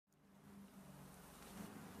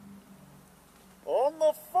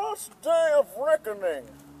last day of reckoning,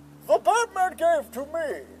 the Batman gave to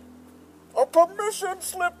me a permission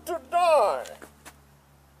slip to die.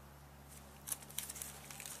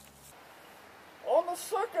 On the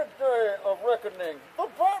second day of reckoning, the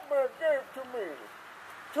Batman gave to me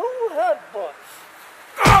 2 headbutts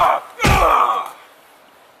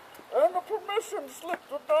and a permission slip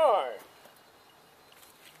to die.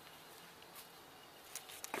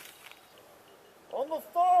 On the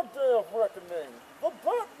third day of reckoning, the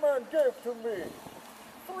Batman gave to me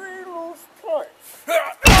 3 loose pipes,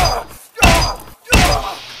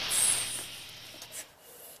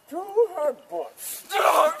 2 headbutts.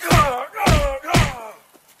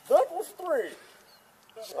 That was 3.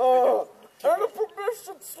 And a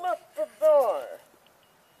permission slip to die.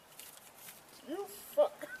 You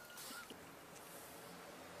fuck.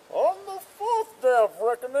 On the 4th day of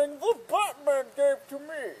reckoning, the Batman gave to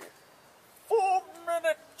me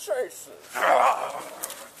 4-minute chases. That's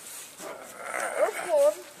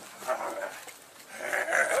 1.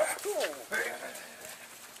 That's 2.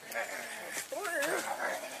 3.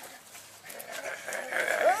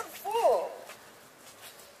 And 4.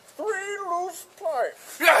 3 loose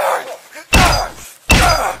pipes. 2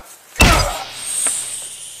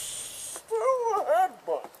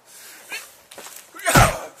 headbutts.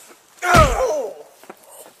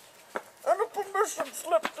 And a permission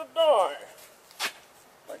slip to die.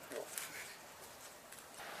 Thank you.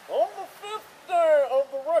 On the 5th day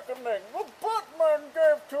of the reckoning, the Batman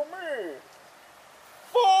gave to me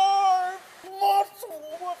 5 months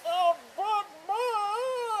without Batman.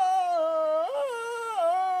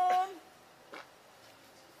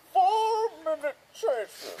 4-minute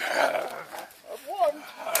chases. That's 1. And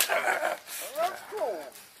that's 2.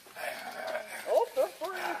 Oh, that's 3.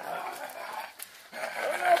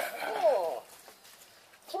 And that's 4.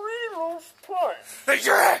 3 loose pipes.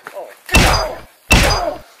 Oh.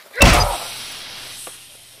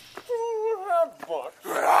 2 headbutts.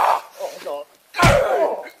 Oh, God.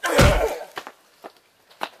 Oh.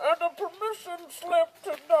 And a permission slip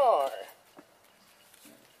to die.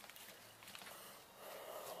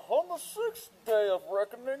 On the 6th day of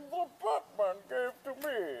reckoning, the Batman gave to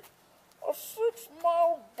me a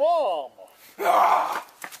 6-mile bomb.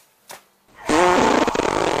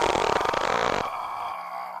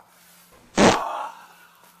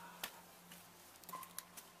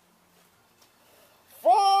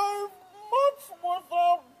 5 months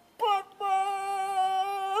without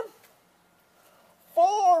Batman.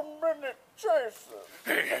 4-minute chases.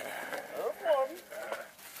 There's 1.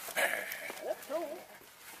 That's 2.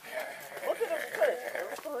 Look at his face.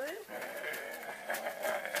 There's 3.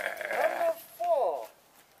 And there's 4.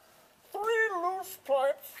 3 loose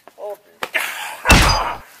pipes. Oh, dear.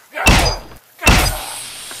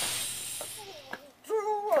 2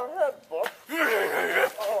 headbutts.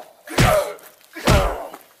 Oh.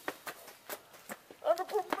 And a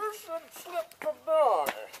permission slip to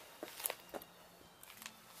die.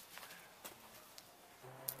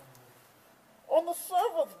 On the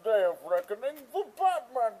 7th day of reckoning, the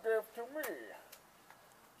Batman gave to me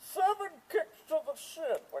 7 kicks to the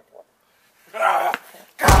shin. Wait, what?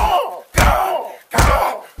 Oh,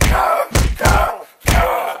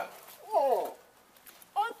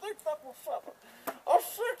 I think that was 7. A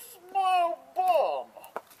 6-mile bomb.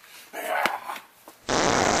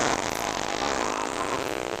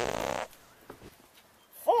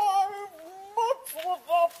 5 months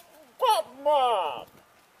without Batman.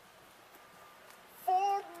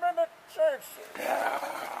 4-minute chases.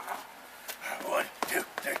 1, 2,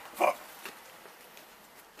 3, 4.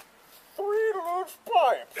 3 loose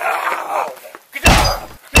pipes.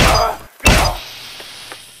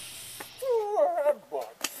 2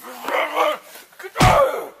 headbutts.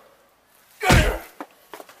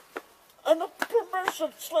 And a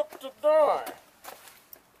permission slip to die.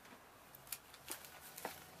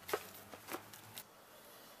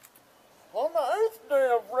 On the 8th day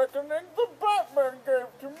of reckoning, the Batman gave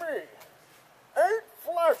to me 8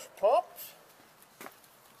 flash pops,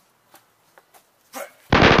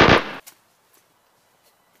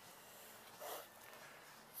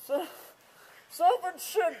 7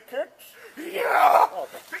 shin kicks. Yeah.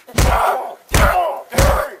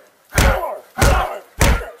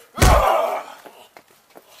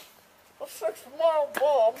 A 6-mile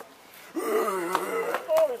bomb.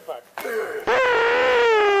 Oh, he's back.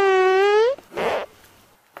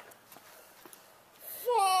 5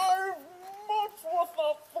 months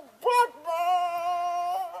without the Batman.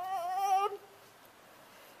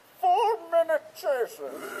 4-minute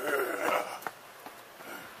chases.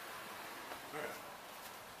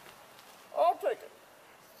 I'll take it.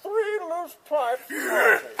 3 loose pipes.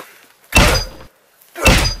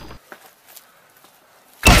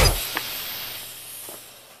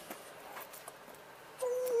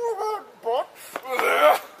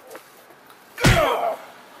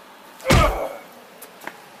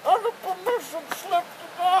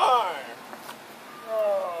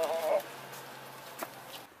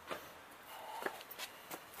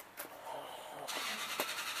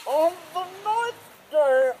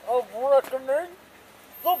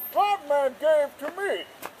 the Batman gave to me.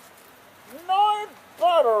 9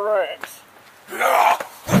 batarangs.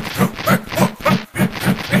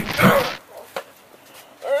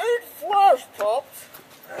 8 flash tops.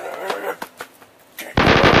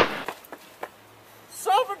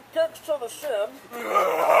 7 kicks to the shin.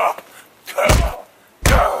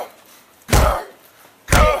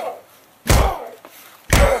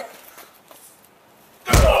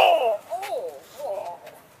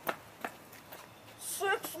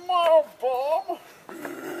 6-mile bomb.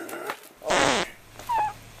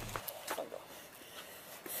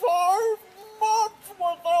 5 months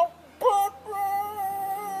without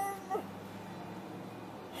Batman.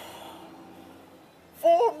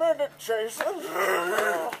 4-minute chases.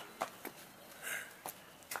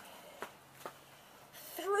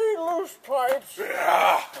 3 loose pipes. 2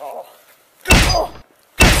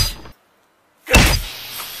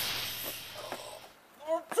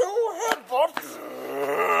 headbutts.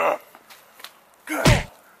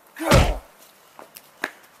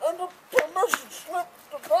 And a permission slip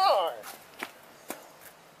to die.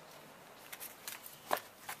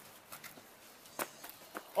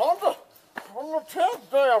 On the 10th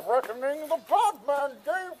day of reckoning, the Batman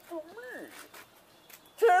gave to me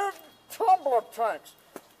 10 tumbler tanks.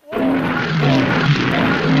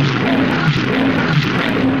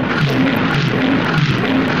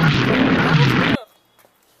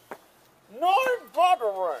 9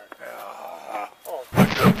 batarangs.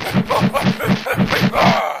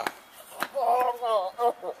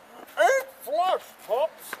 8 flash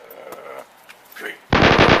tops.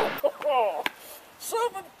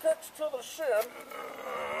 7 kicks to the shin.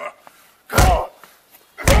 2,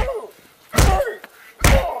 3,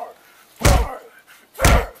 4, 5, 6.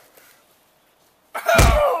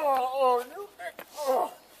 Oh, you think?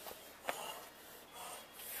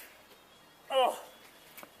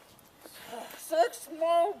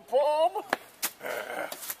 6-mile bomb.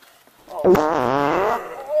 Oh.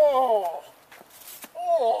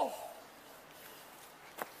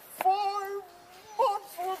 5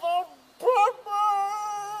 months without Batman.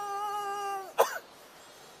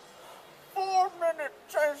 4-minute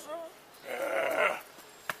chases.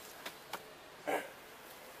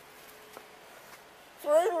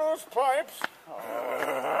 3 loose pipes.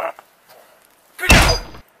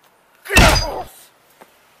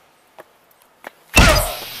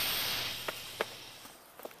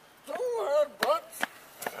 2 headbutts.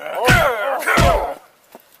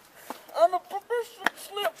 And a permission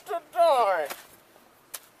slip to die.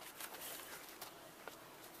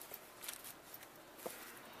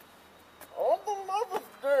 On the 11th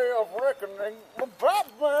day of reckoning, the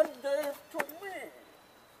Batman gave to me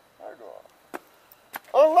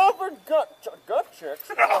 11 gut checks.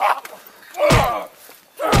 4,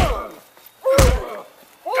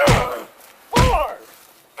 5,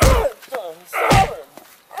 6, 7,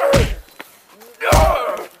 8,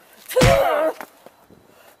 9, 10.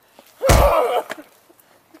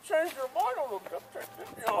 You changed your mind on the gut check,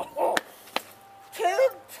 didn't you? 10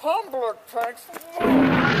 tumbler tanks.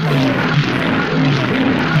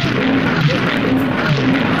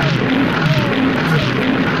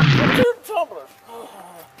 10 tumblers.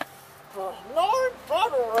 9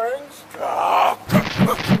 batarangs.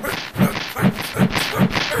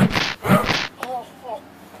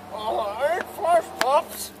 8 flash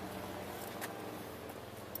tops.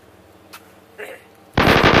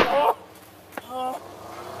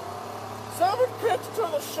 7 kicks to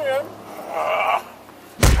the shin.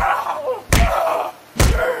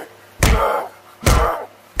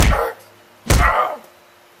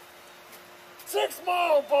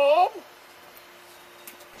 6-mile bomb.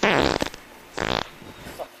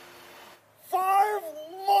 5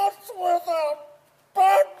 months without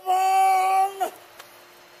Batman.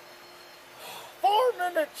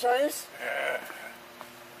 4-minute chase.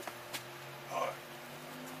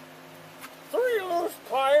 3 loose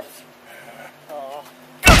pipes.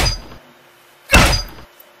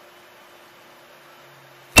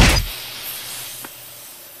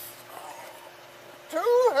 2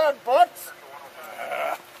 headbutts.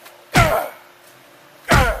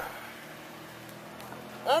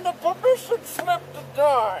 And a permission slip to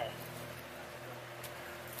die.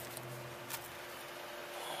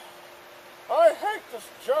 I hate this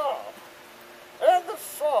job and the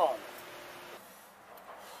sun.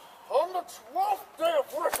 On the 12th day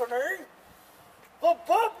of reckoning, the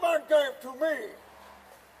Batman gave to me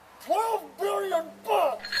 12 billion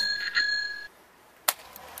bucks.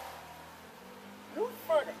 You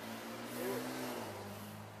faggot.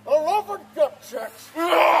 11 gut checks.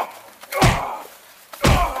 5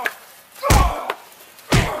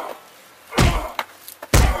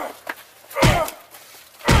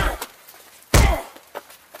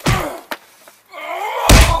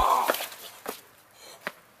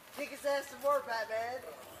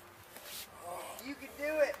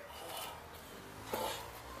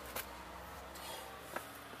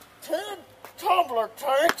 tumbler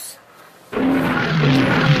tanks, 9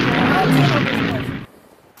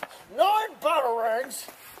 batarangs.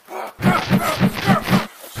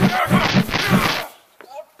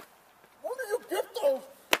 Where do you get those?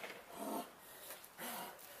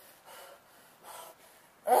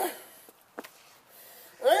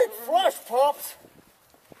 8 flash pops.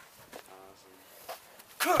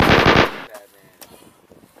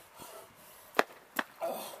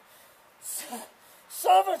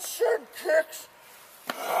 7 shin kicks.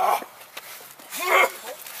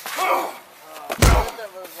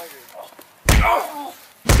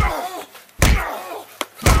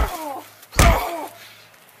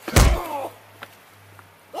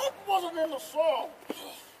 That wasn't in the song.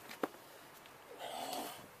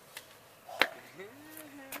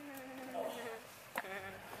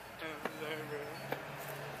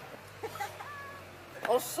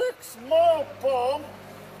 A 6-mile bomb.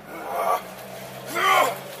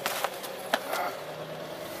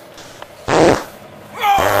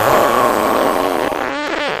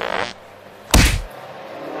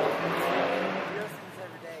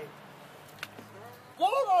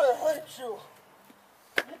 God, I hate you.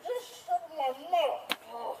 You just shut my mouth.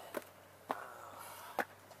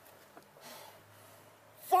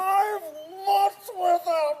 5 months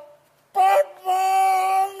without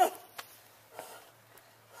Batman.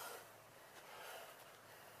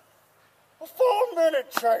 A 4-minute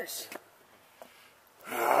chase.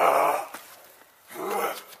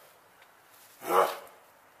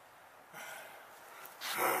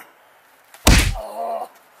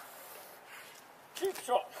 Keep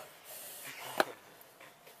shot.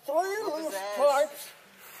 3 loose pipes.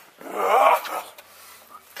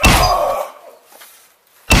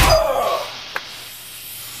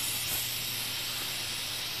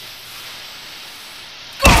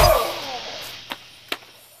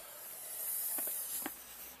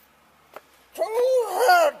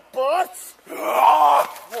 Headbutts.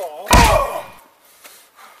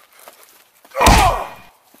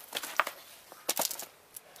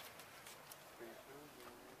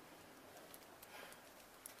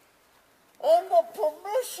 And the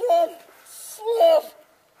permission slip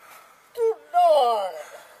denied.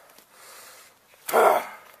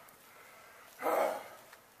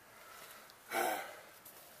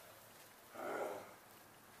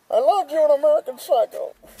 I loved you in American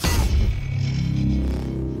Psycho.